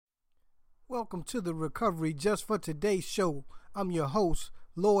Welcome to the Recovery Just for Today's show. I'm your host,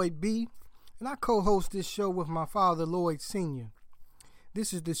 Lloyd B., and I co-host this show with my father, Lloyd Sr.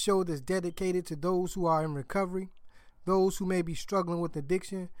 This is the show that's dedicated to those who are in recovery, those who may be struggling with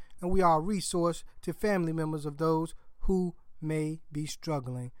addiction, and we are a resource to family members of those who may be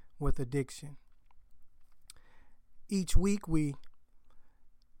struggling with addiction. Each week we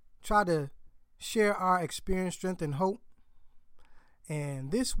try to share our experience, strength, and hope.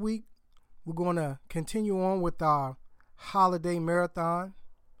 And this week we're going to continue on with our holiday marathon.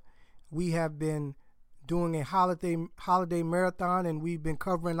 We have been doing a holiday marathon, and we've been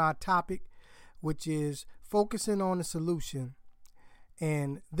covering our topic, which is focusing on the solution.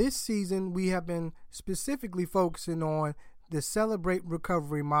 And this season, we have been specifically focusing on the Celabrate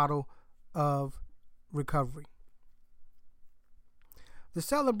Recovery model of recovery. The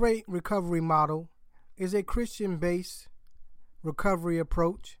Celabrate Recovery model is a Christian-based recovery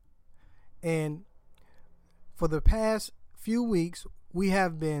approach. And for the past few weeks, we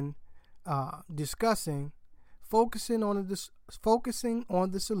have been discussing focusing on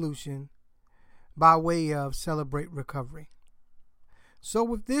the solution by way of Celabrate Recovery. So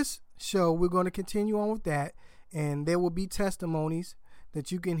with this show, we're going to continue on with that, and there will be testimonies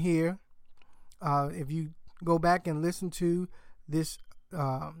that you can hear. If you go back and listen to this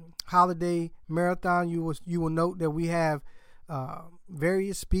holiday marathon, you will note that we have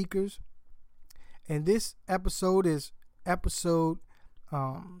various speakers. And this episode is episode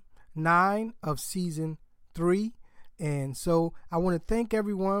 9 of season 3. And so I want to thank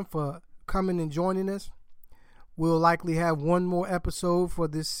everyone for coming and joining us. We'll likely have one more episode for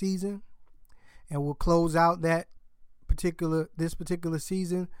this season, and we'll close out this particular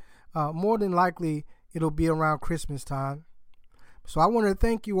season. More than likely, it'll be around Christmas time. So I want to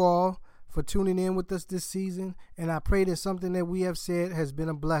thank you all for tuning in with us this season, and I pray that something that we have said has been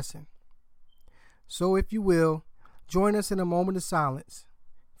a blessing. So if you will, join us in a moment of silence,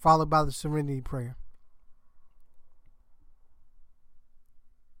 followed by the Serenity Prayer.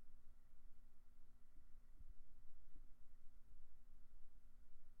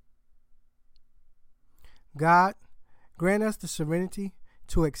 God, grant us the serenity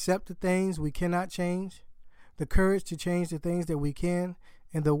to accept the things we cannot change, the courage to change the things that we can,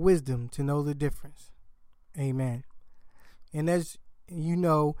 and the wisdom to know the difference. Amen. And as you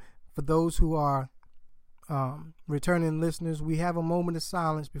know, for those who are returning listeners, we have a moment of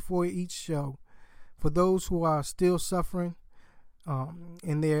silence before each show for those who are still suffering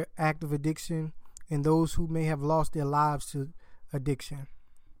in their act of addiction and those who may have lost their lives to addiction.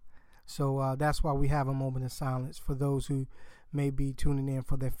 So that's why we have a moment of silence for those who may be tuning in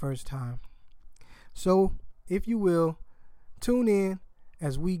for their first time. So if you will, tune in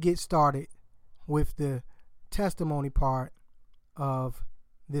as we get started with the testimony part of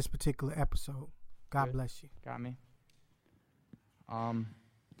this particular episode. God Good. bless you. Got me.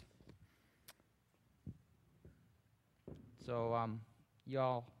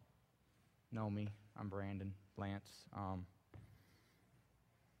 Y'all know me. I'm Brandon Lance. I'm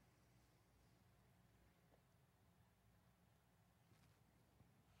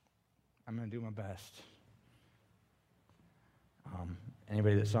going to do my best.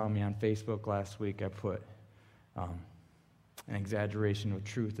 Anybody that saw me on Facebook last week, I put an exaggeration of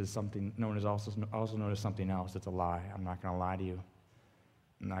truth is something known as also known as something else. It's a lie. I'm not going to lie to you.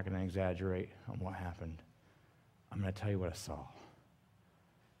 I'm not going to exaggerate on what happened. I'm going to tell you what I saw.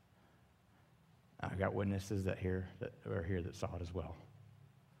 I've got witnesses that are here that saw it as well.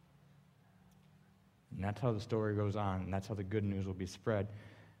 And that's how the story goes on, and that's how the good news will be spread.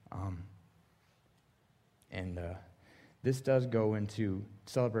 This does go into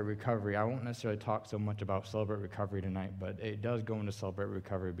Celabrate Recovery. I won't necessarily talk so much about Celabrate Recovery tonight, but it does go into Celabrate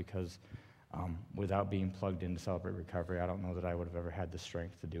Recovery because without being plugged into Celabrate Recovery, I don't know that I would have ever had the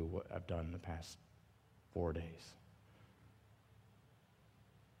strength to do what I've done in the past 4 days.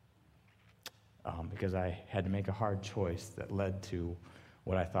 Because I had to make a hard choice that led to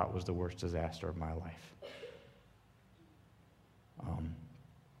what I thought was the worst disaster of my life.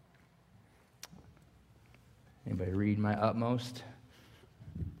 Anybody read My Utmost?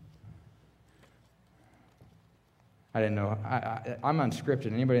 I didn't know. I'm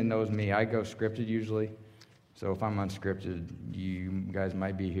unscripted. Anybody that knows me, I go scripted usually. So if I'm unscripted, you guys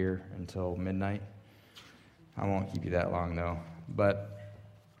might be here until midnight. I won't keep you that long, though. But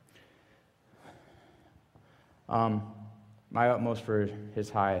My Utmost for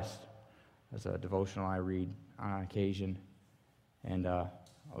His Highest is a devotional I read on occasion. And I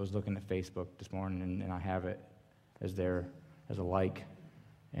was looking at Facebook this morning, and I have it as a like.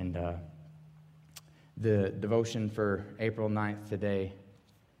 And the devotion for April 9th today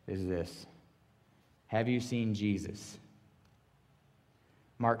is this: Have you seen Jesus?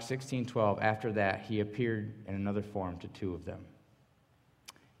 Mark 16:12, after that, he appeared in another form to two of them.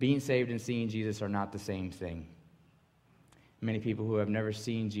 Being saved and seeing Jesus are not the same thing. Many people who have never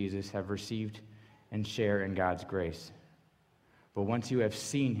seen Jesus have received and share in God's grace. But once you have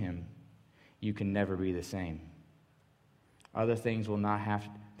seen him, you can never be the same. Other things will not have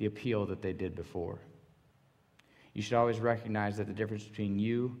the appeal that they did before. You should always recognize that the difference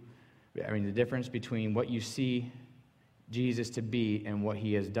between what you see Jesus to be and what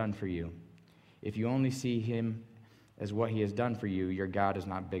he has done for you. If you only see him as what he has done for you, your God is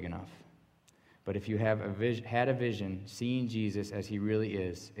not big enough. But if you have had a vision, seeing Jesus as he really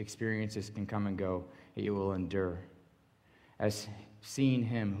is, experiences can come and go, it will endure. As seeing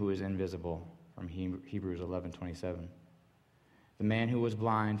him who is invisible, from Hebrews 11:27. The man who was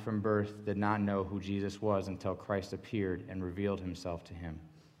blind from birth did not know who Jesus was until Christ appeared and revealed himself to him.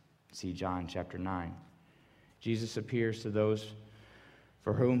 See John chapter 9. Jesus appears to those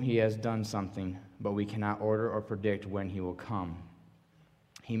for whom he has done something, but we cannot order or predict when he will come.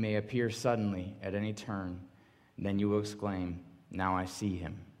 He may appear suddenly at any turn, then you will exclaim, "Now I see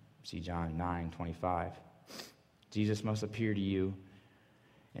him." See John 9:25. Jesus must appear to you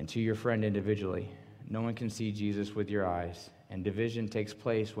and to your friend individually. No one can see Jesus with your eyes, and division takes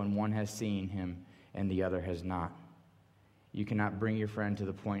place when one has seen him and the other has not. You cannot bring your friend to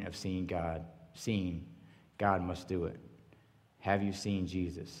the point of seeing God. Seeing God must do it. Have you seen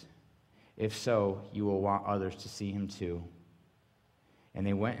Jesus? If so, you will want others to see him too. And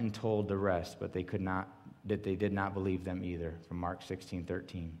they went and told the rest, but they did not believe them either, from Mark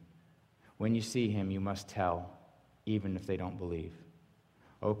 16:13. When you see him, you must tell, even if they don't believe.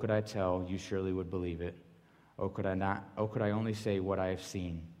 Oh, could I tell, you surely would believe it. Oh, could I not? Oh, could I only say what I have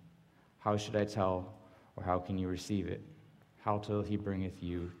seen? How should I tell, or how can you receive it? How till he bringeth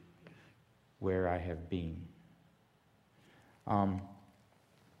you where I have been?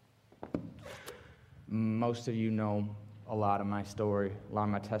 Most of you know a lot of my story, a lot of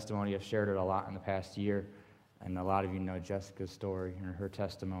my testimony. I've shared it a lot in the past year, and a lot of you know Jessica's story and her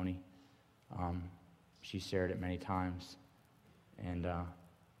testimony. She shared it many times, and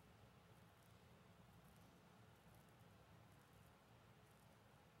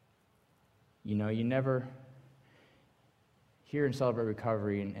you never, here in Celabrate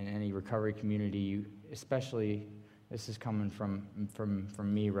Recovery and any recovery community, especially, this is coming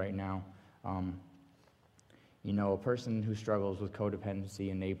from me right now, a person who struggles with codependency,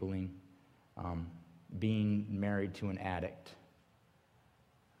 enabling, being married to an addict.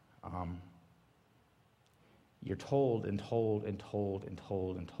 You're told and told and told and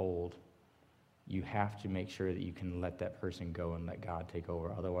told and told you have to make sure that you can let that person go and let God take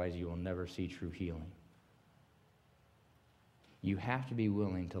over. Otherwise, you will never see true healing. You have to be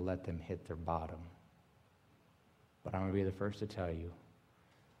willing to let them hit their bottom. But I'm going to be the first to tell you,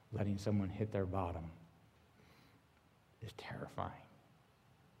 letting someone hit their bottom is terrifying.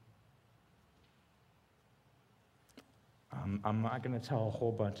 I'm not going to tell a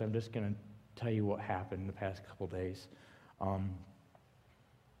whole bunch. I'm just going to tell you what happened the past couple days.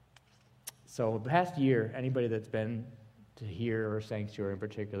 So the past year, anybody that's been to here or Sanctuary in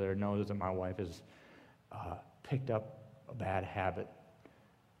particular knows that my wife has picked up a bad habit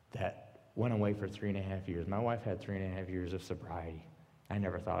that went away for 3.5 years. My wife had 3.5 years of sobriety. I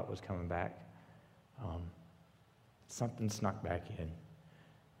never thought it was coming back. Something snuck back in.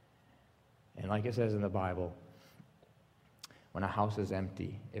 And like it says in the Bible, when a house is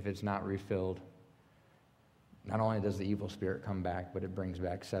empty, if it's not refilled, not only does the evil spirit come back, but it brings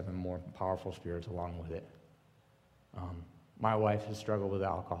back 7 more powerful spirits along with it. My wife has struggled with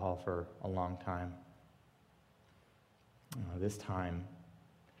alcohol for a long time. This time,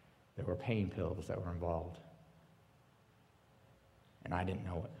 there were pain pills that were involved. And I didn't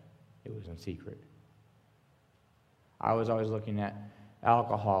know it. It was in secret. I was always looking at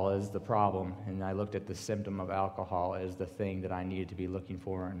alcohol as the problem, and I looked at the symptom of alcohol as the thing that I needed to be looking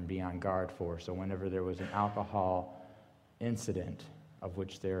for and be on guard for. So whenever there was an alcohol incident, of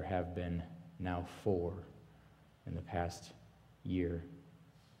which there have been now 4 in the past year,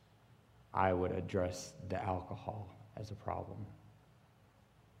 I would address the alcohol as a problem.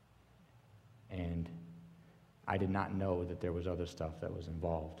 And I did not know that there was other stuff that was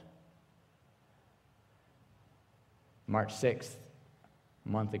involved. March 6th, a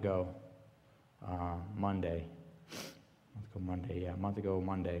month ago Monday,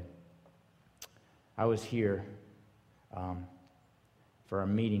 I was here for a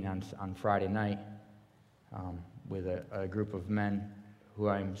meeting on Friday night with a group of men who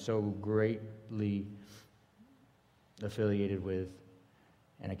I'm so greatly affiliated with,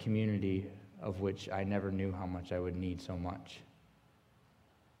 and a community of which I never knew how much I would need so much.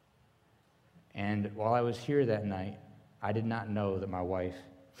 And while I was here that night, I did not know that my wife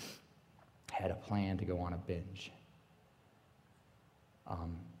had a plan to go on a binge.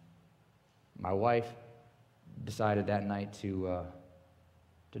 My wife decided that night to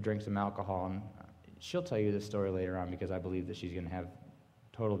drink some alcohol, and she'll tell you this story later on because I believe that she's going to have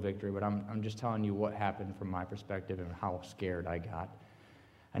total victory, but I'm just telling you what happened from my perspective and how scared I got.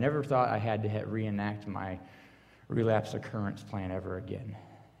 I never thought I had to reenact my relapse occurrence plan ever again,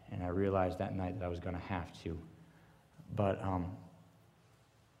 and I realized that night that I was going to have to. But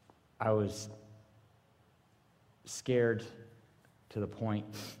I was scared to the point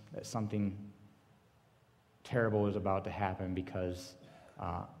that something terrible was about to happen because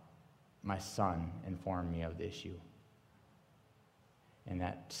my son informed me of the issue. And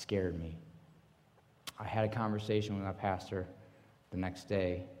that scared me. I had a conversation with my pastor the next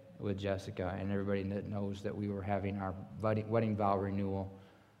day with Jessica, and everybody that knows that we were having our wedding vow renewal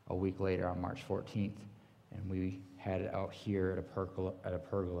a week later on March 14th, and we had it out here at a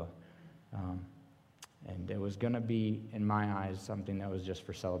pergola. And it was going to be, in my eyes, something that was just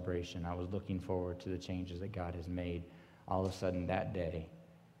for celebration. I was looking forward to the changes that God has made. All of a sudden that day,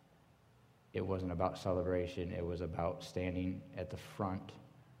 it wasn't about celebration. It was about standing at the front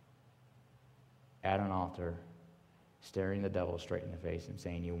at an altar, staring the devil straight in the face and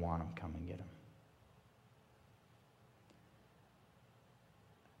saying, "You want him, come and get him."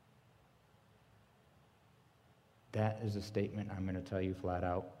 That is a statement I'm going to tell you flat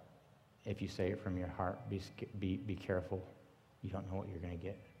out. If you say it from your heart, be careful. You don't know what you're going to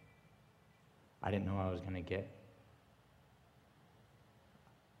get. I didn't know what I was going to get.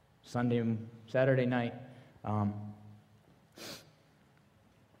 Saturday night,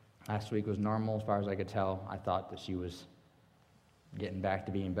 last week was normal as far as I could tell. I thought that she was getting back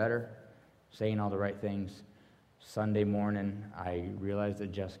to being better, saying all the right things. Sunday morning, I realized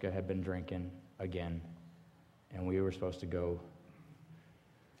that Jessica had been drinking again, and we were supposed to go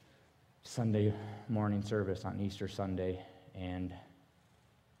Sunday morning service on Easter Sunday, and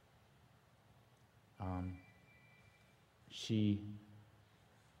she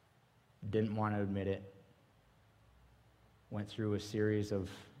didn't want to admit it, went through a series of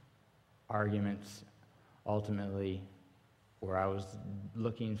arguments, ultimately, where I was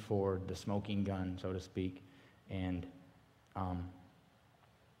looking for the smoking gun, so to speak, and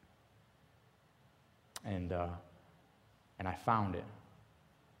I found it.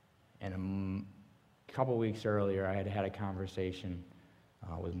 And a couple weeks earlier, I had had a conversation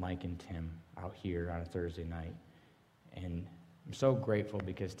with Mike and Tim out here on a Thursday night, and I'm so grateful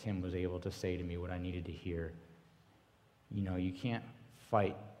because Tim was able to say to me what I needed to hear. You know, you can't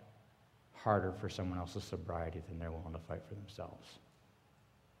fight harder for someone else's sobriety than they're willing to fight for themselves.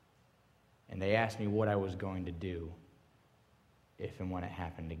 And they asked me what I was going to do if and when it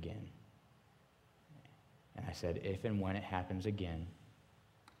happened again. And I said, if and when it happens again,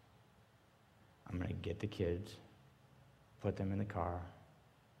 I'm going to get the kids, put them in the car,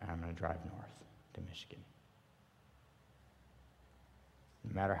 and I'm going to drive north to Michigan.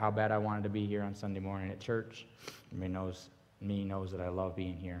 No matter how bad I wanted to be here on Sunday morning at church, everybody knows that I love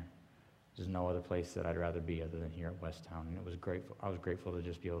being here. There's no other place that I'd rather be other than here at Westtown. And I was grateful to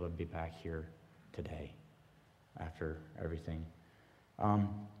just be able to be back here today after everything.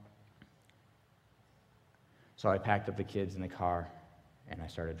 So I packed up the kids in the car, and I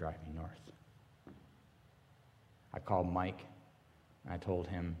started driving north. I called Mike, and I told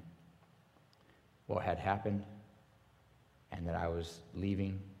him what had happened, and that I was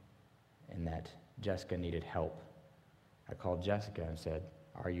leaving, and that Jessica needed help. I called Jessica and said,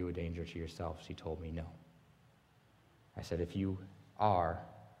 "Are you a danger to yourself?" She told me no. I said, "If you are,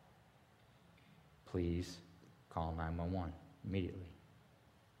 please call 911 immediately."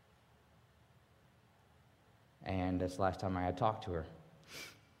 And that's the last time I had talked to her.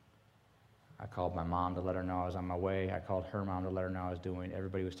 I called my mom to let her know I was on my way. I called her mom to let her know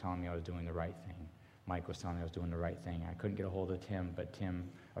everybody was telling me I was doing the right thing. Mike was telling me I was doing the right thing. I couldn't get a hold of Tim, but Tim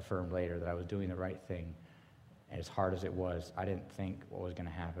affirmed later that I was doing the right thing. And as hard as it was, I didn't think what was going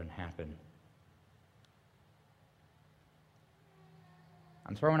to happen happened.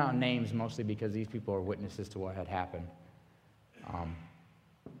 I'm throwing out names mostly because these people are witnesses to what had happened.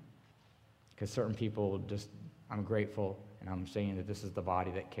 Because certain people I'm grateful, and I'm saying that this is the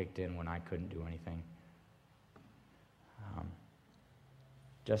body that kicked in when I couldn't do anything.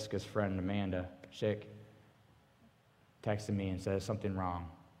 Jessica's friend, Amanda Schick, texted me and said, "Something wrong."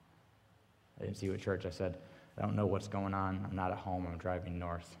 I didn't see you at church. I said, "I don't know what's going on. I'm not at home. I'm driving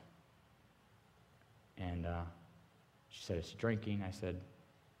north." And she said, "Is she drinking?" I said,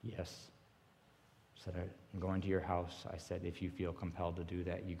 "Yes." said, I'm going to your house. I said, if you feel compelled to do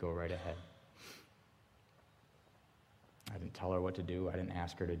that, you go right ahead. I didn't tell her what to do. I didn't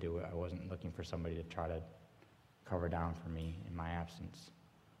ask her to do it. I wasn't looking for somebody to try to cover down for me in my absence.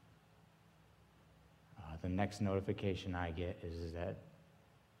 The next notification I get is that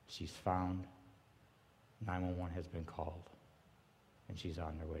she's found, 911 has been called, and she's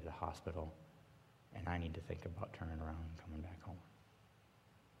on her way to the hospital, and I need to think about turning around and coming back home.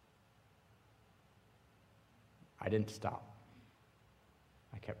 I didn't stop.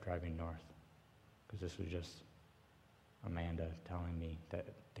 I kept driving north, because this was just Amanda telling me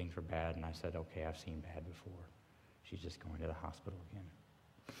that things were bad, and I said, okay, I've seen bad before. She's just going to the hospital again.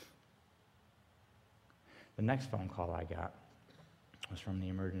 The next phone call I got was from the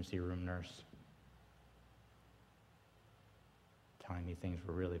emergency room nurse, telling me things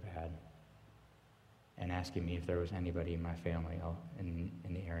were really bad and asking me if there was anybody in my family in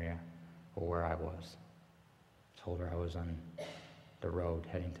the area or where I was. I told her I was on the road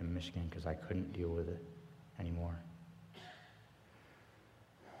heading to Michigan because I couldn't deal with it anymore.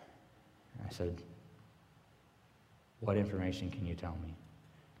 I said, what information can you tell me?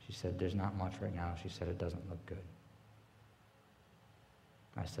 She said, there's not much right now. She said, it doesn't look good.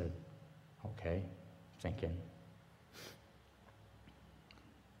 I said, okay, thinking.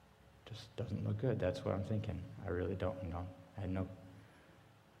 Just doesn't look good. That's what I'm thinking. I really don't know. I had no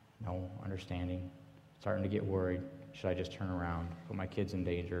understanding. Starting to get worried. Should I just turn around, put my kids in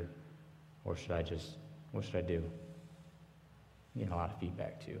danger, or what should I do? Getting a lot of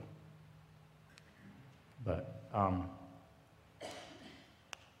feedback too. But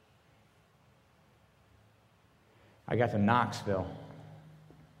I got to Knoxville,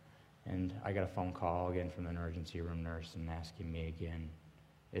 and I got a phone call again from the emergency room nurse and asking me again,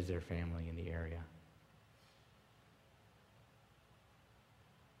 is there family in the area?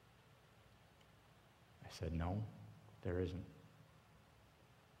 I said, no, there isn't.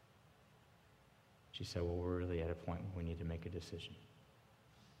 She said, well, we're really at a point where we need to make a decision.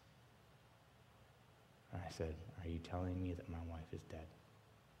 And I said, are you telling me that my wife is dead?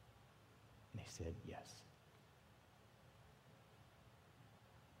 And they said, yes.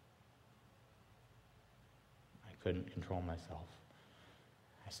 I couldn't control myself.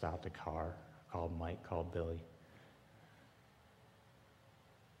 I stopped the car, called Mike, called Billy,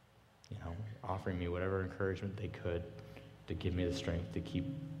 offering me whatever encouragement they could to give me the strength to keep.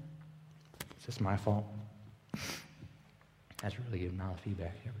 Is this my fault? That's really good amount of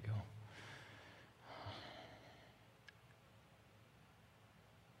feedback. Here we go.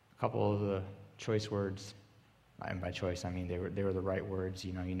 A couple of the choice words, and by choice I mean they were the right words.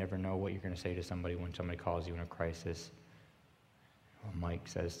 You never know what you're going to say to somebody when somebody calls you in a crisis. Well, Mike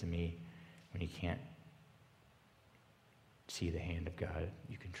says to me, when you can't see the hand of God,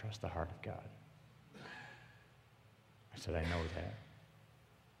 you can trust the heart of God. I said, I know that.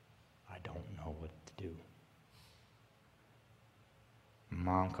 I don't know what to do.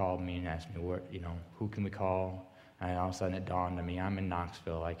 Mom called me and asked me, who can we call? And all of a sudden it dawned on me, I'm in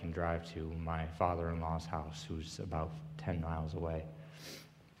Knoxville. I can drive to my father-in-law's house, who's about 10 miles away.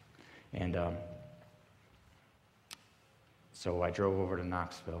 And so I drove over to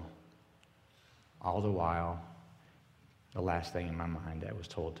Knoxville. All the while, the last thing in my mind that was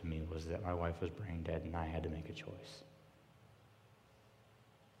told to me was that my wife was brain dead and I had to make a choice.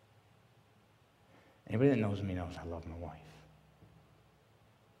 Anybody that knows me knows I love my wife.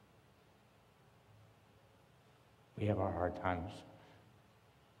 We have our hard times.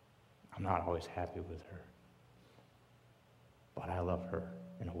 I'm not always happy with her. But I love her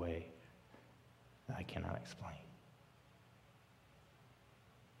in a way that I cannot explain.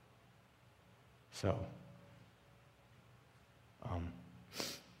 So,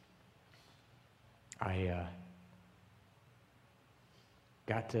 I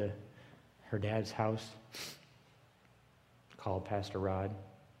got to her dad's house, called Pastor Rod.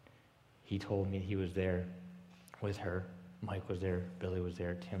 He told me he was there with her. Mike was there, Billy was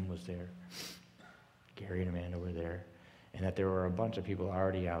there, Tim was there, Gary and Amanda were there, and that there were a bunch of people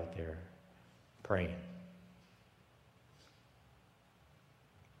already out there praying.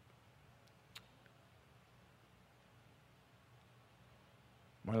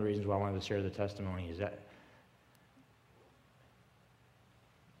 One of the reasons why I wanted to share the testimony is that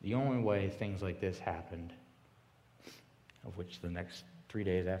the only way things like this happened, of which the next 3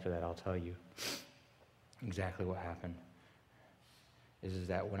 days after that I'll tell you exactly what happened, is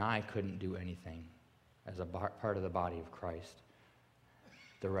that when I couldn't do anything as a part of the body of Christ,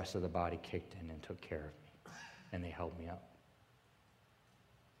 the rest of the body kicked in and took care of me, and they held me up.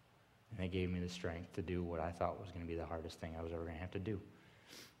 And they gave me the strength to do what I thought was going to be the hardest thing I was ever going to have to do.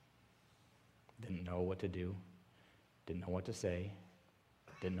 The didn't know what to do, didn't know what to say,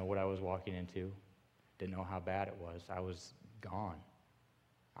 didn't know what I was walking into, didn't know how bad it was. I was gone.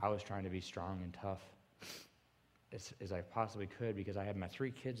 I was trying to be strong and tough as I possibly could because I had my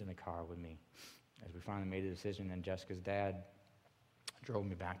 3 kids in the car with me as we finally made the decision, and Jessica's dad drove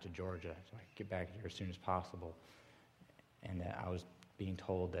me back to Georgia so I could get back here as soon as possible. And I was being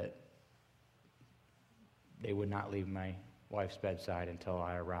told that they would not leave my wife's bedside until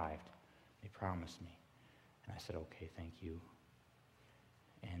I arrived. They promised me. And I said, okay, thank you.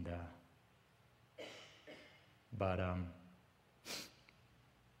 And,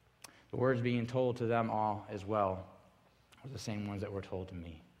 the words being told to them all as well were the same ones that were told to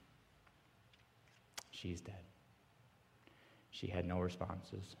me. She's dead. She had no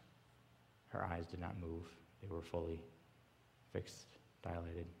responses. Her eyes did not move. They were fully fixed,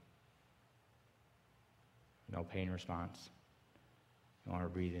 dilated. No pain response. No, her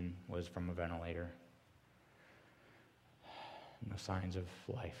breathing was from a ventilator. No signs of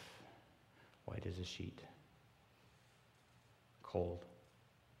life. White as a sheet. Cold.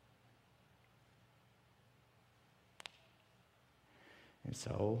 And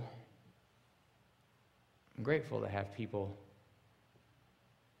so, I'm grateful to have people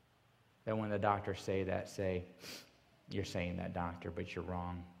that when the doctors say that, say, you're saying that, doctor, but you're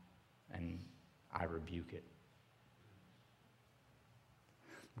wrong, and I rebuke it.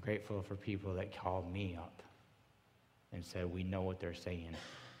 I'm grateful for people that called me up and said, we know what they're saying,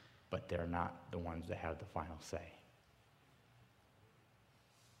 but they're not the ones that have the final say.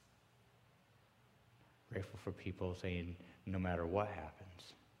 Grateful for people saying, no matter what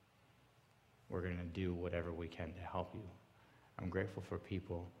happens, we're going to do whatever we can to help you. I'm grateful for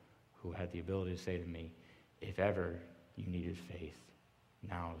people who had the ability to say to me, if ever you needed faith,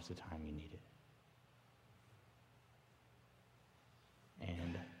 now is the time you need it.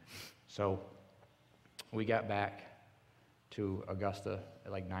 And so we got back to Augusta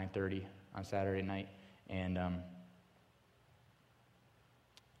at like 9:30 on Saturday night, and I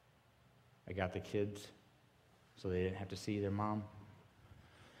got the kids so they didn't have to see their mom.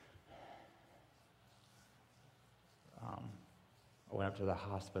 I went up to the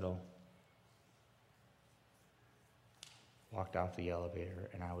hospital, walked off the elevator,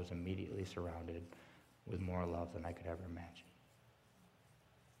 and I was immediately surrounded with more love than I could ever imagine.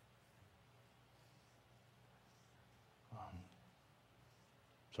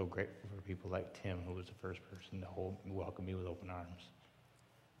 So grateful for people like Tim, who was the first person to welcome me with open arms.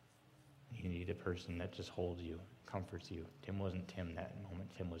 You need a person that just holds you, comforts you. Tim wasn't Tim that moment.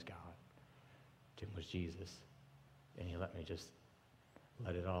 Tim was God. Tim was Jesus. And he let me just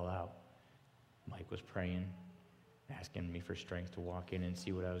let it all out. Mike was praying, asking me for strength to walk in and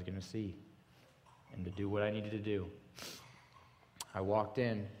see what I was going to see and to do what I needed to do. I walked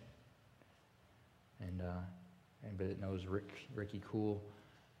in, and anybody that knows Ricky Cool,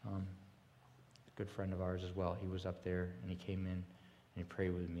 a good friend of ours as well, he was up there, and he came in and he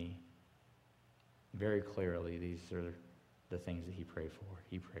prayed with me. Very clearly, these are the things that he prayed for.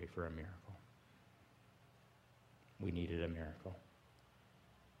 He prayed for a miracle. We needed a miracle.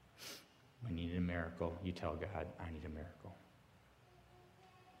 We needed a miracle. You tell God, I need a miracle.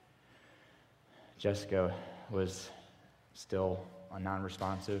 Jessica was still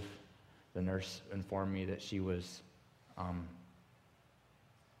non-responsive. The nurse informed me that she was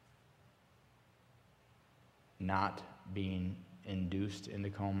not being induced into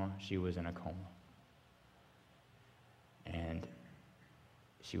coma. She was in a coma. And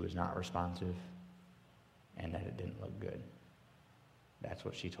she was not responsive, and that it didn't look good. That's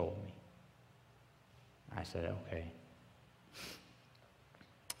what she told me. I said, okay.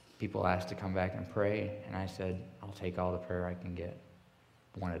 People asked to come back and pray, and I said, I'll take all the prayer I can get,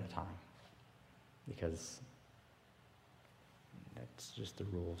 one at a time, because that's just the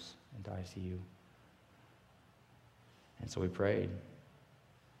rules into ICU. And so we prayed.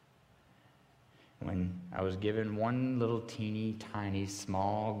 When I was given one little teeny tiny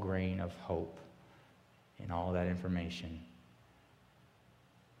small grain of hope in all that information,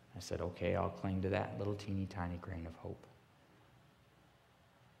 I said, okay, I'll cling to that little teeny tiny grain of hope.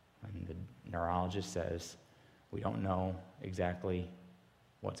 And the neurologist says, we don't know exactly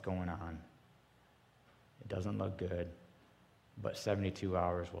what's going on. It doesn't look good, but 72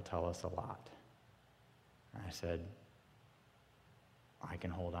 hours will tell us a lot. And I said, I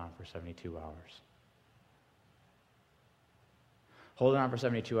can hold on for 72 hours. Holding on for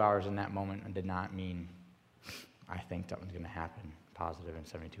 72 hours in that moment did not mean I think something's going to happen positive in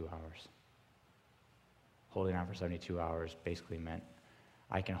 72 hours. Holding on for 72 hours basically meant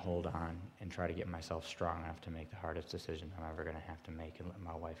I can hold on and try to get myself strong enough to make the hardest decision I'm ever going to have to make and let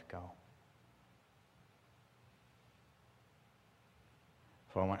my wife go.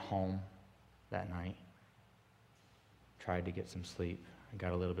 So I went home that night, tried to get some sleep. I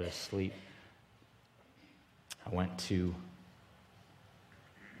got a little bit of sleep. I went to,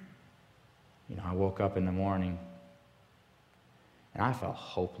 I woke up in the morning and I felt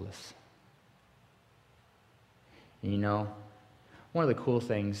hopeless. And one of the cool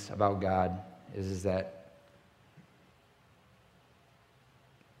things about God is that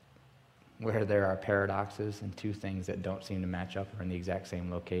where there are paradoxes and two things that don't seem to match up or in the exact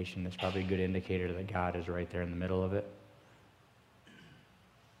same location, it's probably a good indicator that God is right there in the middle of it.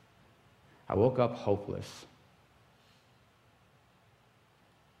 I woke up hopeless,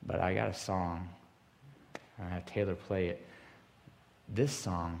 but I got a song, and I have Taylor play it. This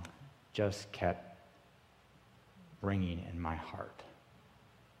song just kept ringing in my heart.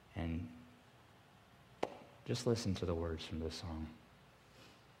 And just listen to the words from this song.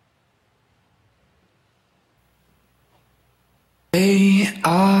 They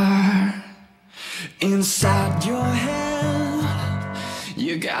are inside your head.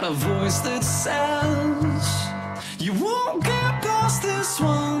 You got a voice that says you won't get past this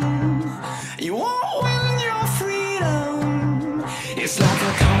one. You won't win your freedom. It's like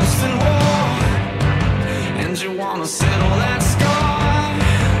a constant war, and you wanna settle that scar,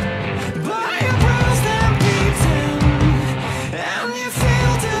 but you're bruised and beaten, and you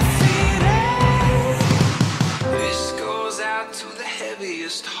feel defeated. This goes out to the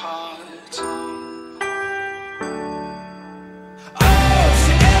heaviest heart.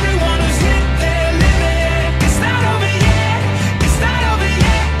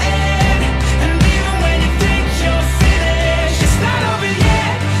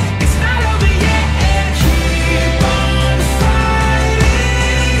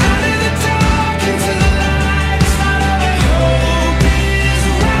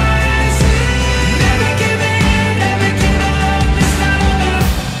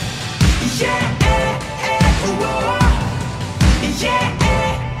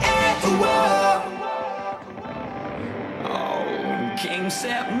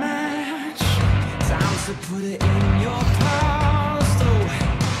 Set match, time to put it in your past. Oh,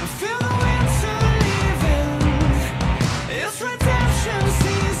 feel the winter leaving. It's redemption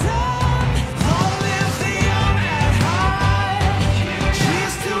season. Long live the young at heart.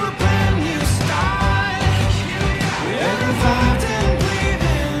 Cheers to a brand new start. We're revived and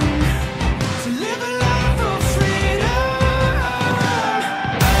breathing to live a life of freedom.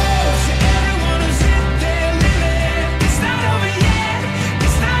 Oh, to everyone who's hit their limit, it's not over yet.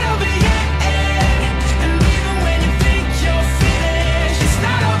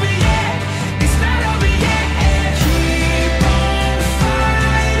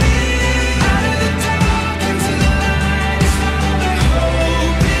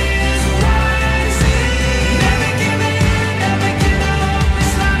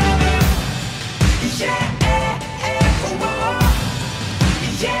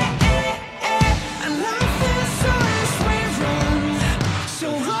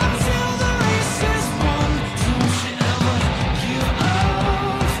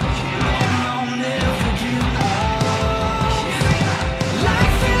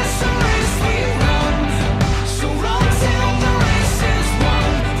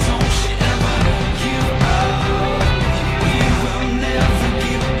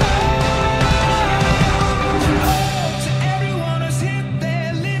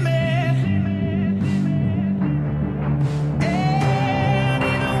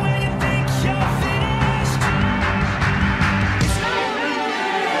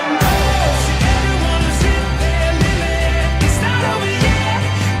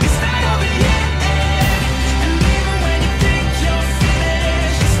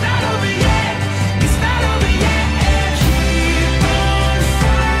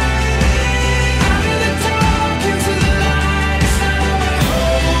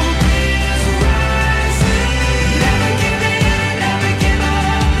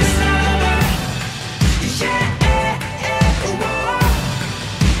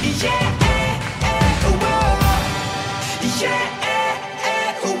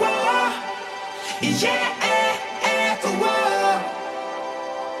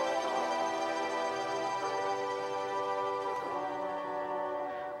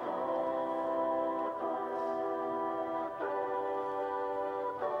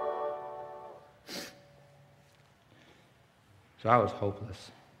 So I was hopeless,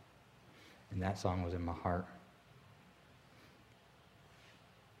 and that song was in my heart.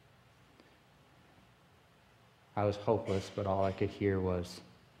 I was hopeless, but all I could hear was,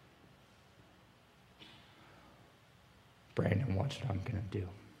 Brandon, watch what I'm going to do.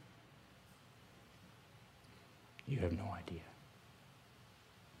 You have no idea.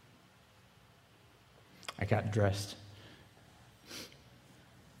 I got dressed.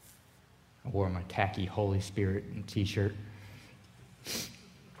 I wore my tacky Holy Spirit t-shirt.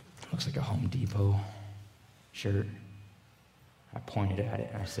 Looks like a Home Depot shirt. I pointed at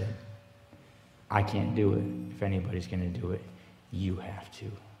it and I said, I can't do it. If anybody's going to do it, you have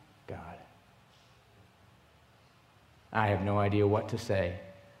to, God. I have no idea what to say.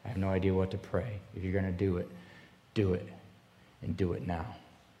 I have no idea what to pray. If you're going to do it, and do it now.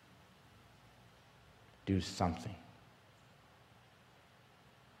 Do something.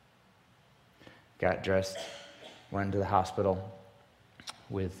 Got dressed, went to the hospital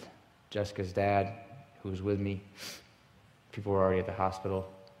with Jessica's dad, who was with me. People were already at the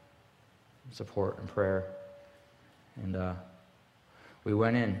hospital, support and prayer. And we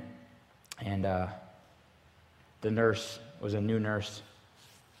went in, and the nurse was a new nurse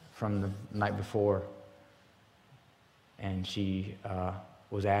from the night before, and she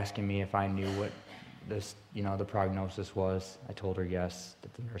was asking me if I knew what the prognosis was. I told her yes,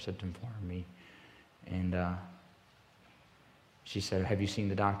 that the nurse had informed me. And she said, have you seen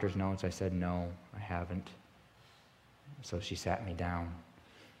the doctor's notes? I said, no, I haven't. So she sat me down,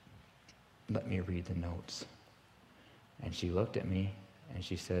 let me read the notes. And she looked at me and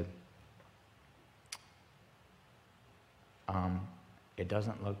she said, it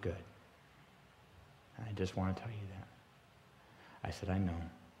doesn't look good. I just want to tell you that. I said, I know.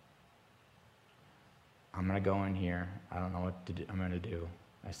 I'm going to go in here. I don't know what I'm going to do.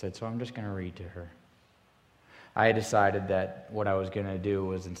 I said, so I'm just going to read to her. I had decided that what I was going to do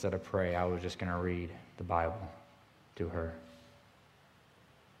was, instead of pray, I was just going to read the Bible to her.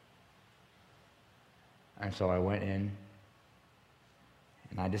 And so I went in,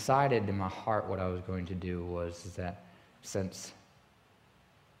 and I decided in my heart what I was going to do was that since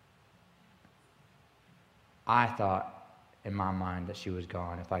I thought in my mind that she was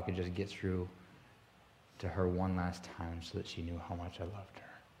gone, if I could just get through to her one last time so that she knew how much I loved her.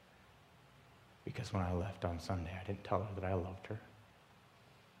 Because when I left on Sunday, I didn't tell her that I loved her.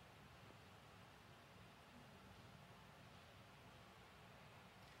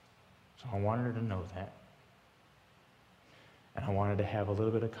 So I wanted her to know that. And I wanted to have a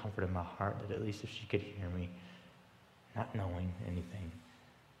little bit of comfort in my heart that at least if she could hear me, not knowing anything,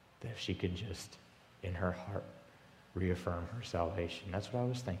 that if she could just, in her heart, reaffirm her salvation. That's what I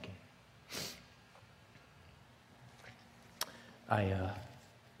was thinking. I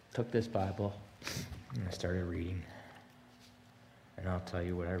took this Bible and I started reading. And I'll tell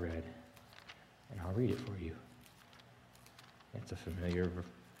you what I read. And I'll read it for you. It's a familiar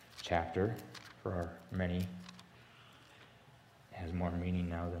chapter for our many. It has more meaning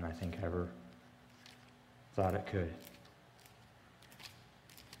now than I think I ever thought it could.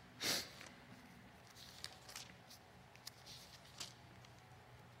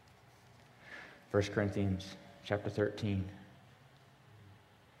 1 Corinthians chapter 13.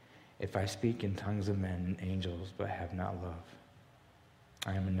 If I speak in tongues of men and angels but have not love,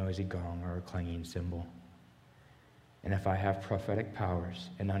 I am a noisy gong or a clanging cymbal. And if I have prophetic powers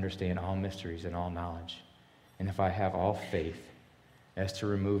and understand all mysteries and all knowledge, and if I have all faith as to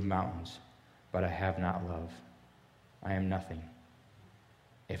remove mountains, but I have not love, I am nothing.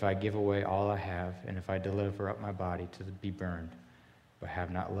 If I give away all I have, and if I deliver up my body to be burned, but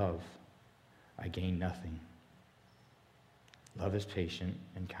have not love, I gain nothing. Love is patient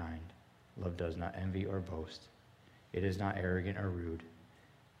and kind. Love does not envy or boast. It is not arrogant or rude.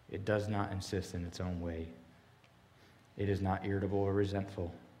 It does not insist in its own way. It is not irritable or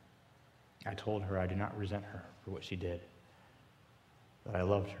resentful. I told her I did not resent her for what she did, that I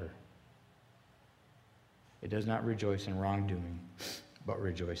loved her. It does not rejoice in wrongdoing, but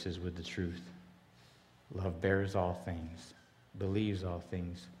rejoices with the truth. Love bears all things, believes all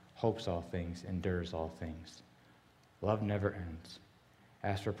things, hopes all things, endures all things. Love never ends.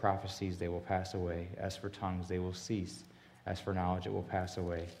 As for prophecies, they will pass away. As for tongues, they will cease. As for knowledge, it will pass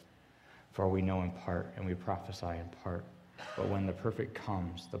away. For we know in part, and we prophesy in part. But when the perfect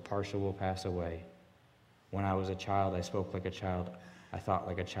comes, the partial will pass away. When I was a child, I spoke like a child. I thought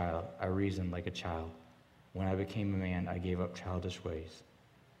like a child. I reasoned like a child. When I became a man, I gave up childish ways.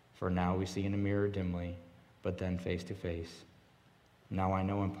 For now we see in a mirror dimly, but then face to face. Now I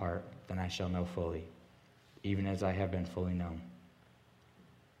know in part, then I shall know fully, even as I have been fully known.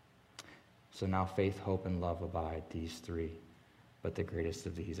 So now faith, hope, and love abide, these three, but the greatest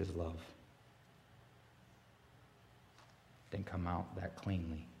of these is love. Then come out that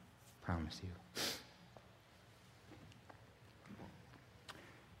cleanly, promise you.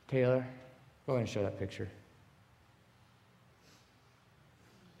 Taylor, go ahead and show that picture.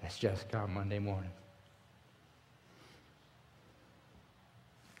 That's Jessica on Monday morning.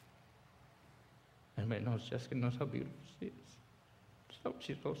 And Nobody knows. Jessica knows how beautiful she is. That's not what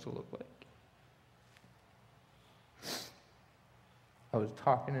she's supposed to look like. I was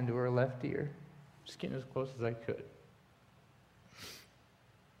talking into her left ear, just getting as close as I could.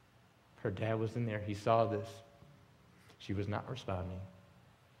 Her dad was in there. He saw this. She was not responding.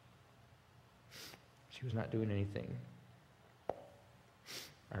 She was not doing anything.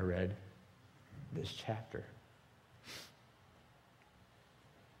 I read this chapter.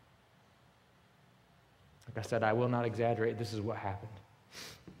 Like I said, I will not exaggerate. This is what happened.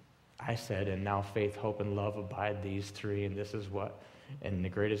 I said, and now faith, hope, and love abide these three, and this is what, and the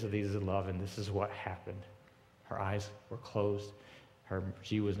greatest of these is love, and this is what happened. Her eyes were closed.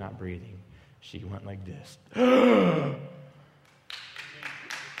 She was not breathing. She went like this.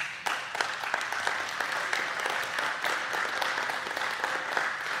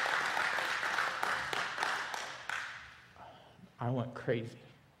 I went crazy.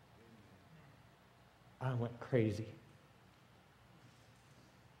 I went crazy.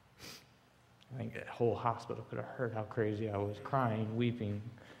 I think that whole hospital could have heard how crazy I was, crying, weeping,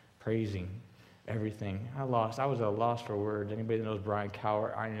 praising, everything. I was at a loss for words. Anybody that knows Brian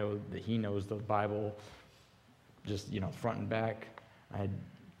Cowart, I know that he knows the Bible just, front and back. I had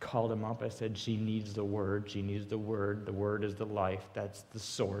called him up. I said, she needs the Word. She needs the Word. The Word is the life. That's the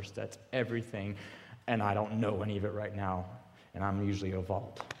source. That's everything. And I don't know any of it right now. And I'm usually a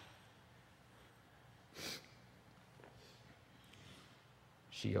vault.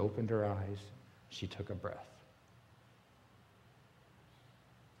 She opened her eyes. She took a breath.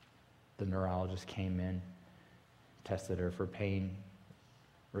 The neurologist came in, tested her for pain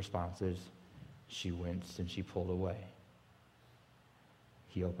responses. She winced and she pulled away.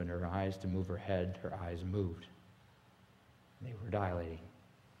 He opened her eyes to move her head. Her eyes moved. They were dilating.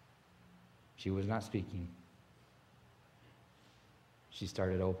 She was not speaking. She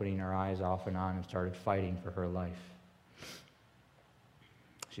started opening her eyes off and on and started fighting for her life.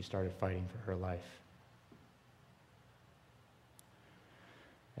 She started fighting for her life.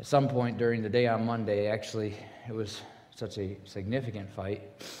 At some point during the day on Monday, actually, it was such a significant fight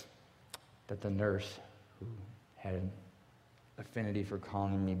that the nurse, who had an affinity for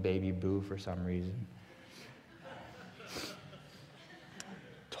calling me Baby Boo for some reason,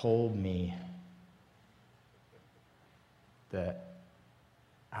 told me that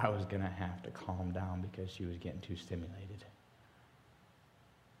I was going to have to calm down because she was getting too stimulated.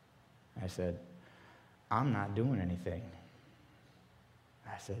 I said, I'm not doing anything.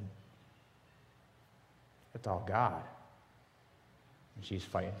 I said, it's all God. And she's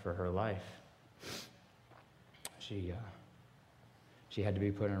fighting for her life. She had to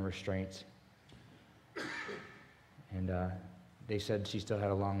be put in restraints. And they said she still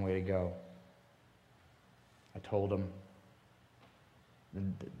had a long way to go. I told them, the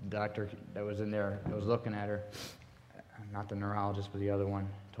doctor that was in there, that was looking at her, not the neurologist, but the other one,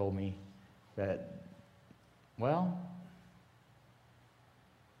 told me that, well,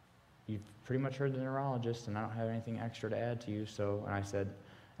 you've pretty much heard the neurologist, and I don't have anything extra to add to you, so, and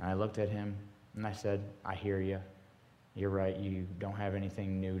I looked at him, and I said, I hear you. You're right, you don't have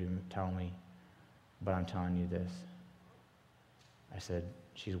anything new to tell me, but I'm telling you this. I said,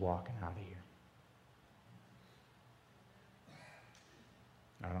 she's walking out of here.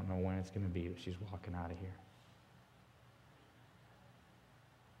 I don't know when it's going to be, but she's walking out of here.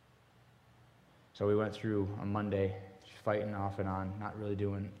 So we went through on Monday, fighting off and on, not really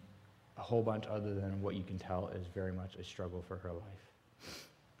doing a whole bunch other than what you can tell is very much a struggle for her life.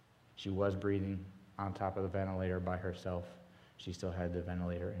 She was breathing on top of the ventilator by herself. She still had the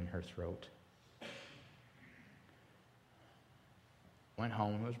ventilator in her throat. Went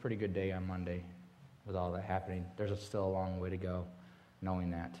home. It was a pretty good day on Monday with all that happening. There's still a long way to go, knowing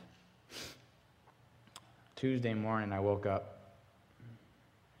that. Tuesday morning, I woke up,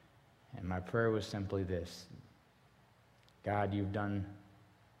 and my prayer was simply this: God, you've done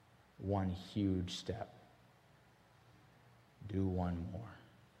one huge step. Do one more.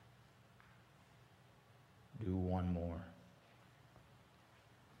 Do one more.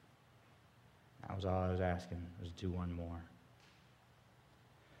 That was all I was asking, was do one more.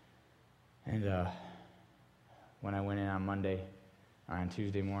 And when I went in on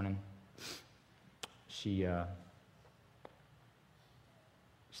Tuesday morning, she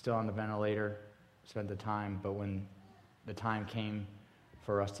still on the ventilator, spent the time, but when the time came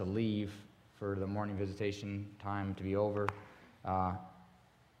for us to leave, for the morning visitation time to be over,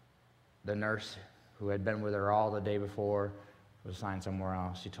 the nurse who had been with her all the day before was assigned somewhere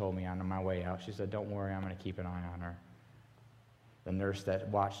else. She told me on my way out, she said, don't worry, I'm going to keep an eye on her. The nurse that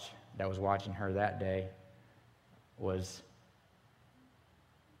was watching her that day was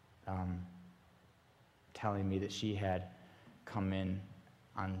telling me that she had come in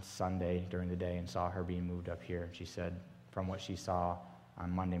on Sunday during the day and saw her being moved up here. She said from what she saw on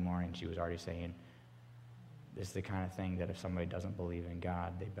Monday morning, she was already saying, this is the kind of thing that if somebody doesn't believe in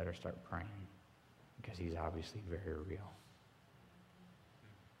God, they better start praying, because he's obviously very real.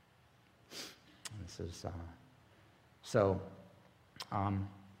 And this is,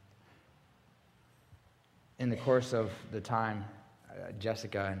 in the course of the time,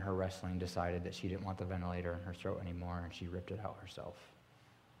 Jessica in her wrestling decided that she didn't want the ventilator in her throat anymore, and she ripped it out herself.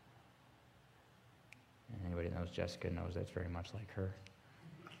 And anybody that knows Jessica knows that's very much like her.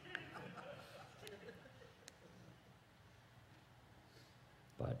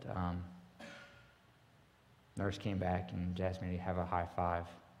 But nurse came back and asked me to have a high five,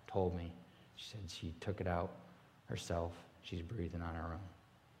 told me. She said she took it out herself. She's breathing on her own.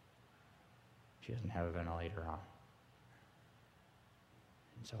 She doesn't have a ventilator on.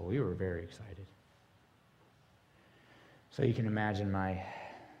 And so we were very excited. So you can imagine my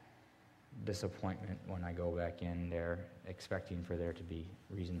disappointment when I go back in there expecting for there to be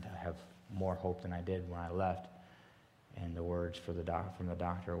reason to have more hope than I did when I left. And the words from the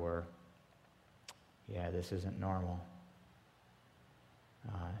doctor were, yeah, this isn't normal.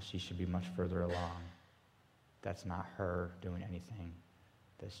 She should be much further along. That's not her doing anything.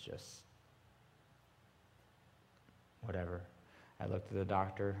 That's just whatever. I looked at the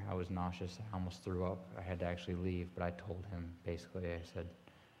doctor. I was nauseous. I almost threw up. I had to actually leave, but I told him, basically, I said,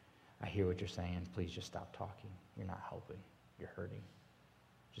 I hear what you're saying. Please just stop talking. You're not helping. You're hurting.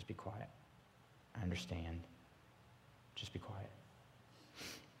 Just be quiet. I understand. Just be quiet.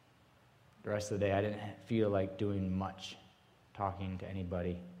 The rest of the day, I didn't feel like doing much, talking to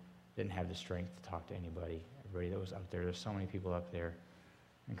anybody. Didn't have the strength to talk to anybody. Everybody that was up there, there's so many people up there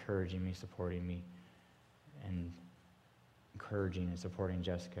encouraging me, supporting me, and encouraging and supporting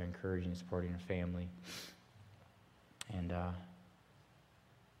Jessica, encouraging and supporting her family. And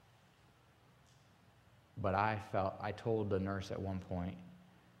but I told the nurse at one point,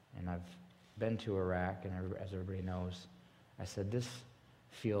 and I've been to Iraq, and as everybody knows, I said, this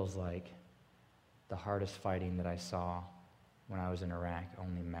feels like the hardest fighting that I saw when I was in Iraq,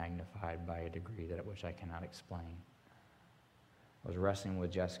 only magnified by a degree which I cannot explain. I was wrestling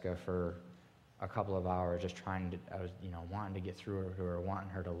with Jessica for a couple of hours, just wanting to get through to her, wanting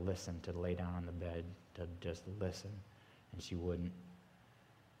her to listen, to lay down on the bed, to just listen, and she wouldn't.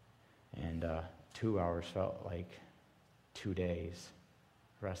 And 2 hours felt like 2 days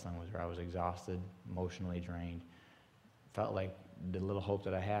wrestling with her. I was exhausted, emotionally drained. Felt like the little hope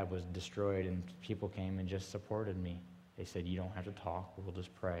that I had was destroyed, and people came and just supported me. They said, you don't have to talk, we'll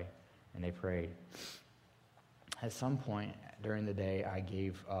just pray. And they prayed. At some point during the day, I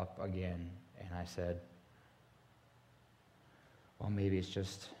gave up again, and I said, well, maybe it's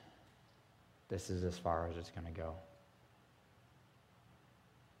just, this is as far as it's going to go.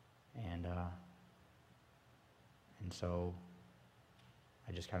 And so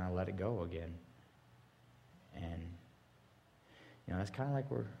I just kind of let it go again. And, that's kind of like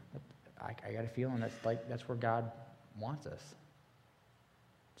I got a feeling that's where God wants us.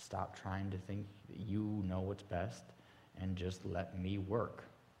 Stop trying to think that you know what's best and just let me work.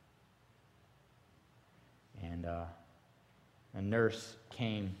 And a nurse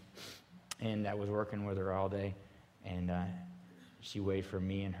came in that was working with her all day, and she waited for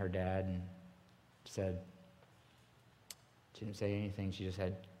me and her dad and said, she didn't say anything, she just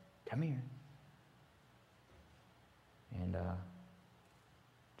said, come here. And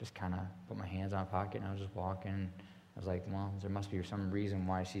just kind of put my hands on my pocket, and I was just walking. I was like, well, there must be some reason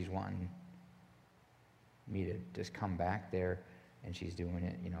why she's wanting me to just come back there, and she's doing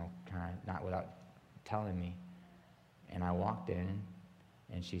it, kind of not without telling me. And I walked in,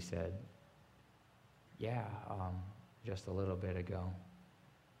 and she said, yeah, just a little bit ago,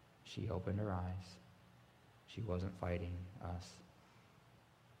 she opened her eyes. She wasn't fighting us.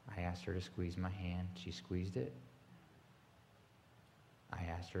 I asked her to squeeze my hand. She squeezed it. I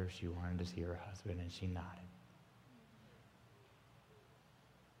asked her if she wanted to see her husband, and she nodded.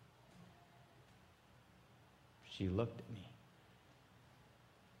 She looked at me.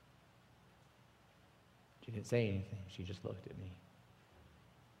 She didn't say anything. She just looked at me.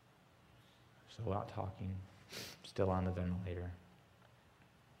 So without talking, still on the ventilator.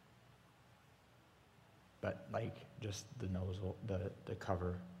 But just the nozzle, the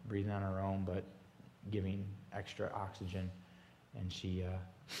cover, breathing on her own, but giving extra oxygen. And she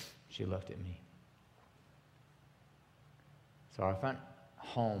looked at me. So I went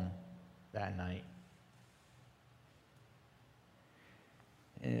home that night,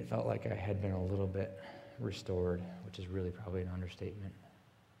 and it felt like I had been a little bit restored, which is really probably an understatement.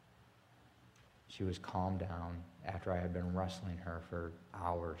 She was calmed down after I had been wrestling her for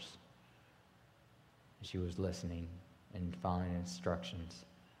hours. She was listening and following instructions.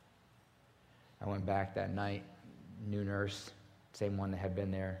 I went back that night, new nurse, same one that had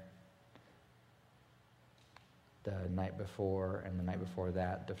been there the night before and the night before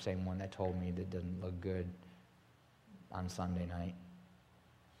that, the same one that told me that didn't look good on Sunday night.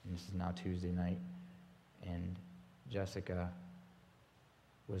 And this is now Tuesday night. And Jessica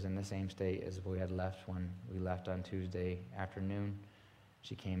was in the same state as we had left when we left on Tuesday afternoon.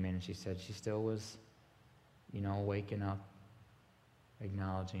 She came in and she said she still was, waking up,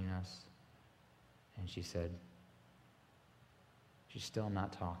 acknowledging us. And she said, she's still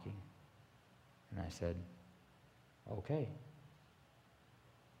not talking. And I said, okay.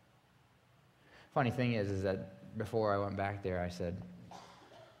 Funny thing is that before I went back there, I said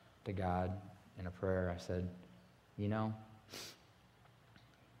to God in a prayer, I said,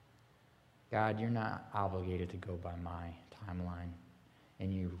 God, you're not obligated to go by my timeline,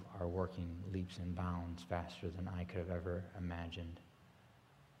 and you are working leaps and bounds faster than I could have ever imagined.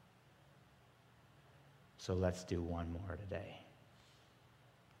 So let's do one more today.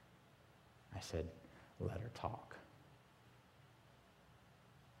 I said, let her talk.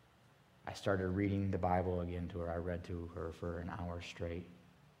 I started reading the Bible again to her. I read to her for an hour straight.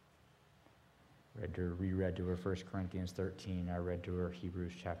 Reread to her 1 Corinthians 13. I read to her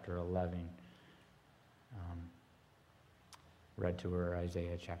Hebrews chapter 11. Read to her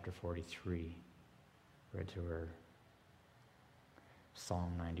Isaiah chapter 43. Read to her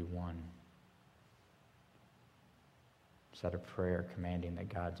Psalm 91. Said a prayer commanding that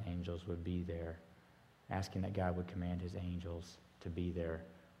God's angels would be there, asking that God would command his angels to be there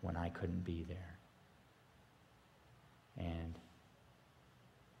when I couldn't be there. And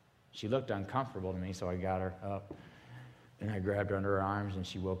she looked uncomfortable to me, so I got her up, and I grabbed her under her arms, and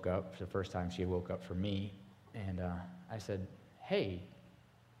she woke up. It's the first time she woke up for me. And I said, hey,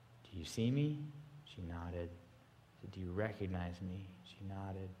 do you see me? She nodded. I said, do you recognize me? She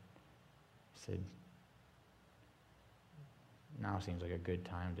nodded. I said, now seems like a good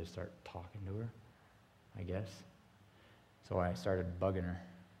time to start talking to her, I guess. So I started bugging her.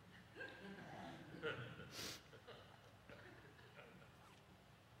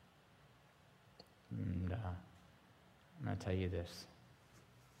 And I'm going to tell you this,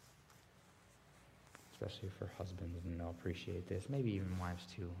 especially for husbands, and they'll appreciate this, maybe even wives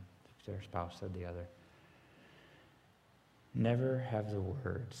too, if their spouse said the other. Never have the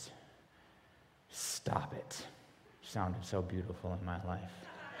words, stop it, sounded so beautiful in my life.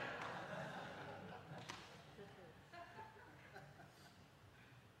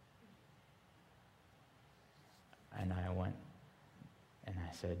 And I went and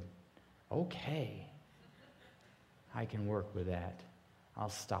I said, okay, I can work with that. I'll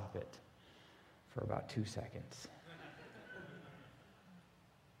stop it for about 2 seconds.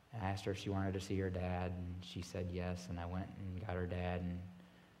 I asked her if she wanted to see her dad, and she said yes, and I went and got her dad and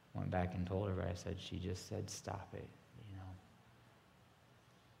went back and told her. I said, she just said, stop it,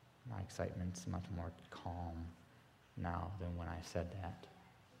 My excitement's much more calm now than when I said that.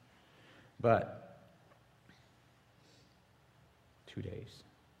 But 2 days.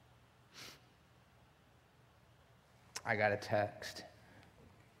 I got a text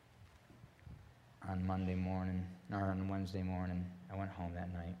on Wednesday morning. I went home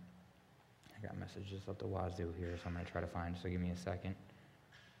that night. I got messages up the wazoo here, so I'm going to try to find it, so give me a second.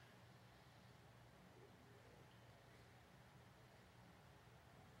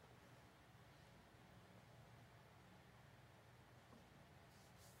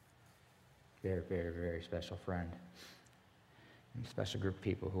 Very, very, very special friend. And a special group of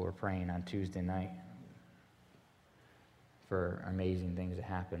people who were praying on Tuesday night for amazing things to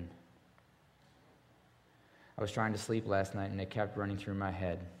happen. I was trying to sleep last night, and it kept running through my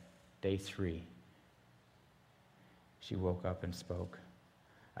head. Day 3. She woke up and spoke.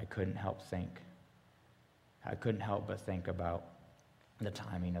 I couldn't help but think about the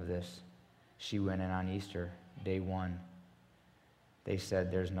timing of this. She went in on Easter, day 1. They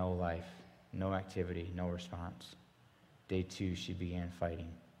said there's no life, no activity, no response. Day 2, she began fighting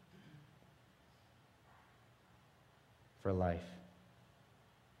for life.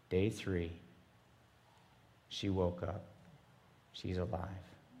 Day 3, she woke up. She's alive.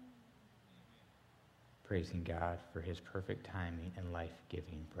 Praising God for his perfect timing and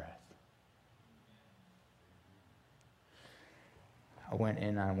life-giving breath. I went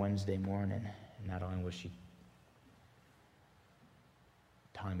in on Wednesday morning, and not only was she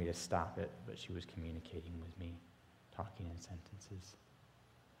telling me to stop it, but she was communicating with me, talking in sentences,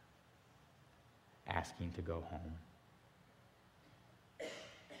 asking to go home.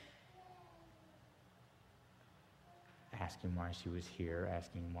 asking why she was here,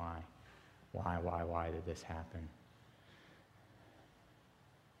 asking why did this happen?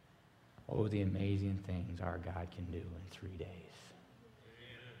 Oh, the amazing things our God can do in 3 days.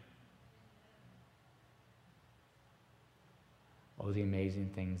 Oh, the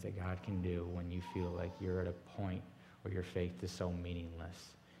amazing things that God can do when you feel like you're at a point where your faith is so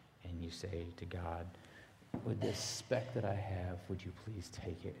meaningless, and you say to God, with this speck that I have, would you please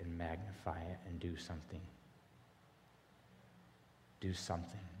take it and magnify it and do something? Do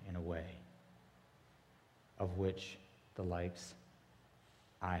something in a way of which the likes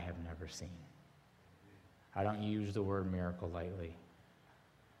I have never seen. I don't use the word miracle lightly.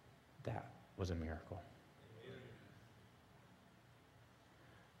 That was a miracle.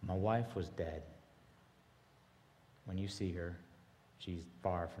 My wife was dead. When you see her, she's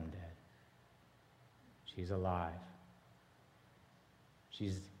far from dead. She's alive.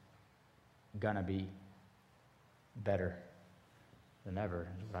 She's gonna be better than ever,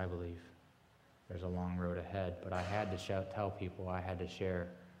 is what I believe. There's a long road ahead, but I had to tell people, I had to share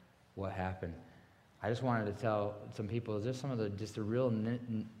what happened. I just wanted to tell some people just some of the real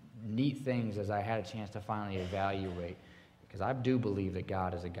neat things as I had a chance to finally evaluate. Because I do believe that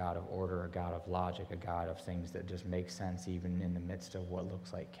God is a God of order, a God of logic, a God of things that just make sense even in the midst of what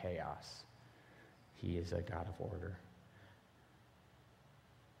looks like chaos. He is a God of order.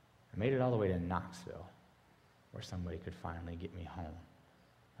 I made it all the way to Knoxville, where somebody could finally get me home.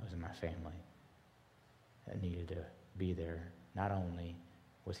 That was in my family that needed to be there. Not only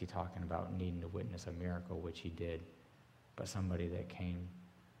was he talking about needing to witness a miracle, which he did, but somebody that came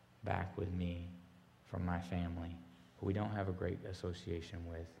back with me from my family, who we don't have a great association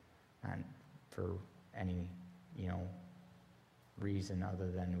with, and for any, reason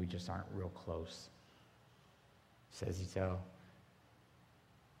other than we just aren't real close. Says he tell,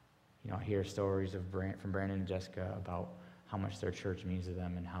 I hear stories from Brandon and Jessica about how much their church means to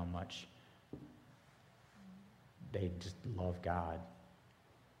them and how much they just love God.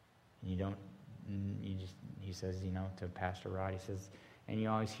 And he says, to Pastor Rod, he says, and you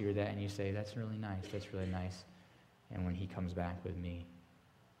always hear that and you say, that's really nice. And when he comes back with me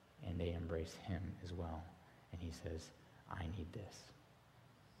and they embrace him as well, and he says, I need this.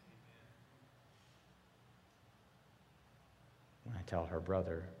 When I tell her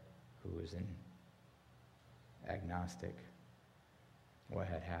brother, who was in agnostic, what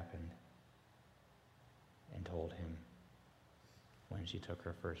had happened, and told him when she took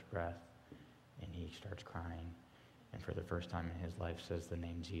her first breath, and he starts crying, and for the first time in his life says the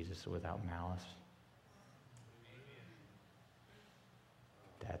name Jesus without malice.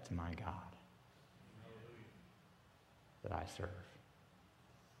 That's my God that I serve.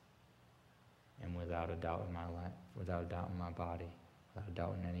 And without a doubt in my life, without a doubt in my body,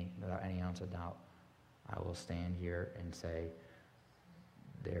 without any ounce of doubt, I will stand here and say,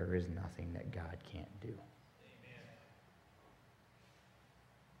 there is nothing that God can't do. Amen.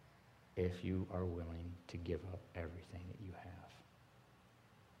 If you are willing to give up everything that you have.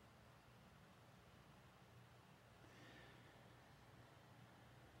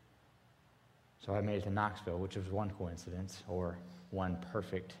 So I made it to Knoxville, which was one coincidence, or one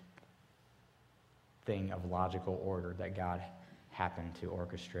perfect thing of logical order that God happened to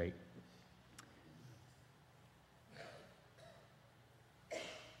orchestrate.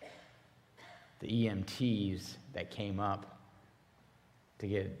 The EMTs that came up to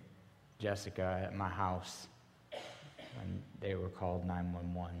get Jessica at my house when they were called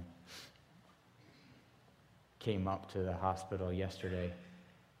 911 came up to the hospital yesterday.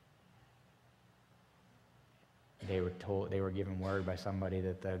 They were given word by somebody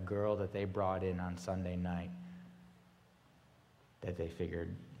that the girl that they brought in on Sunday night, that they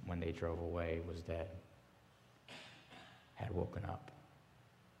figured when they drove away was dead, had woken up.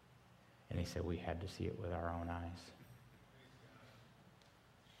 And they said we had to see it with our own eyes.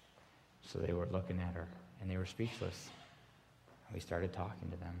 So they were looking at her, and they were speechless. And we started talking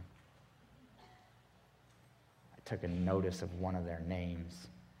to them. I took a notice of one of their names,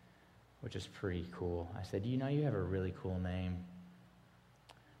 which is pretty cool. I said, you have a really cool name.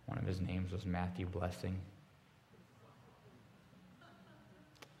 One of his names was Matthew Blessing.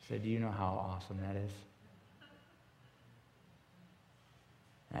 I said, do you know how awesome that is?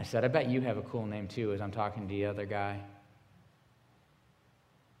 And I said, I bet you have a cool name too, as I'm talking to the other guy.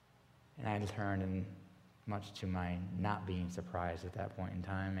 And I turned, and much to my not being surprised at that point in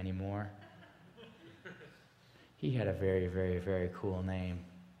time anymore, he had a very, very, very cool name.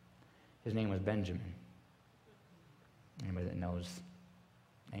 His name was Benjamin. Anybody that knows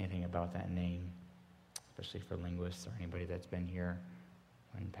anything about that name, especially for linguists or anybody that's been here,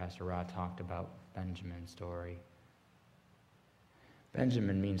 when Pastor Rod talked about Benjamin's story,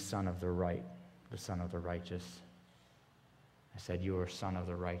 Benjamin means son of the right, the son of the righteous. I said, you are son of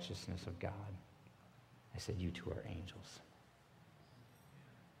the righteousness of God. I said, you two are angels.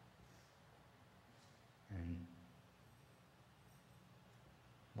 And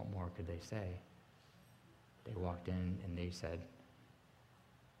what more could they say? They walked in and they said,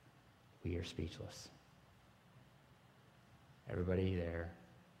 we are speechless. Everybody there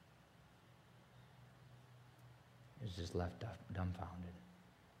is just left dumbfounded.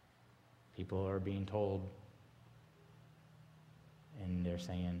 People are being told, and they're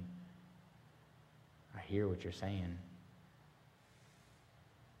saying, I hear what you're saying.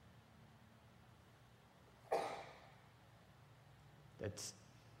 That's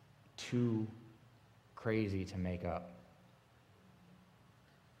too crazy to make up.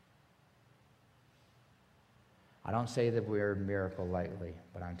 I don't say that we're a miracle lightly,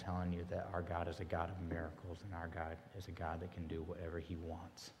 but I'm telling you that our God is a God of miracles, and our God is a God that can do whatever he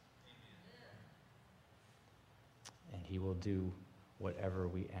wants. And he will do whatever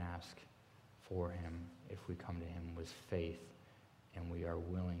we ask for him if we come to him with faith and we are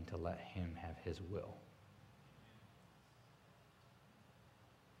willing to let him have his will.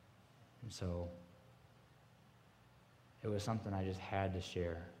 And so it was something I just had to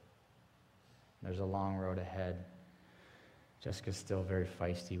share. There's a long road ahead. Jessica's still very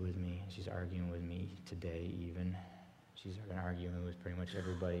feisty with me. She's arguing with me today even. She's been arguing with pretty much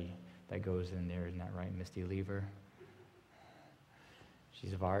everybody that goes in there. Isn't that right, Misty Lever?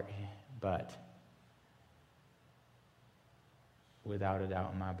 She's of art, but without a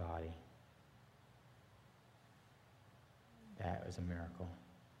doubt in my body, that was a miracle.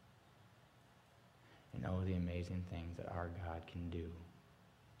 And oh, the amazing things that our God can do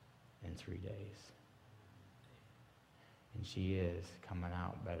in 3 days. And she is coming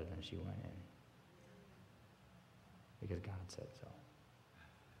out better than she went in. Because God said so.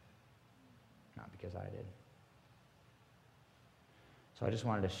 Not because I did. So I just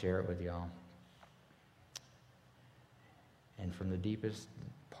wanted to share it with y'all. And from the deepest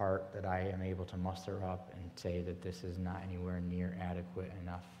part that I am able to muster up and say that this is not anywhere near adequate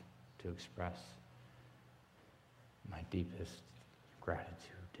enough to express my deepest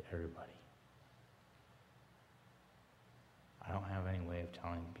gratitude to everybody. I don't have any way of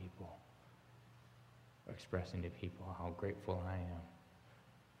telling people, or expressing to people how grateful I am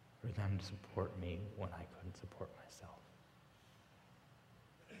for them to support me when I couldn't support myself.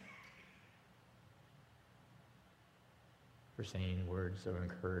 For saying words of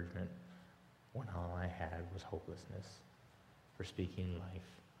encouragement when all I had was hopelessness. For speaking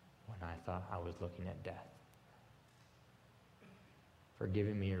life when I thought I was looking at death. For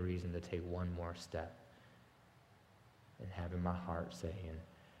giving me a reason to take one more step and having my heart saying,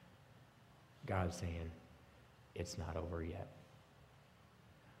 God saying, it's not over yet.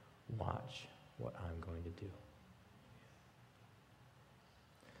 Watch what I'm going to do.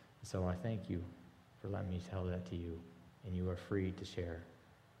 So I thank you for letting me tell that to you, and you are free to share.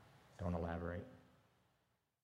 Don't elaborate.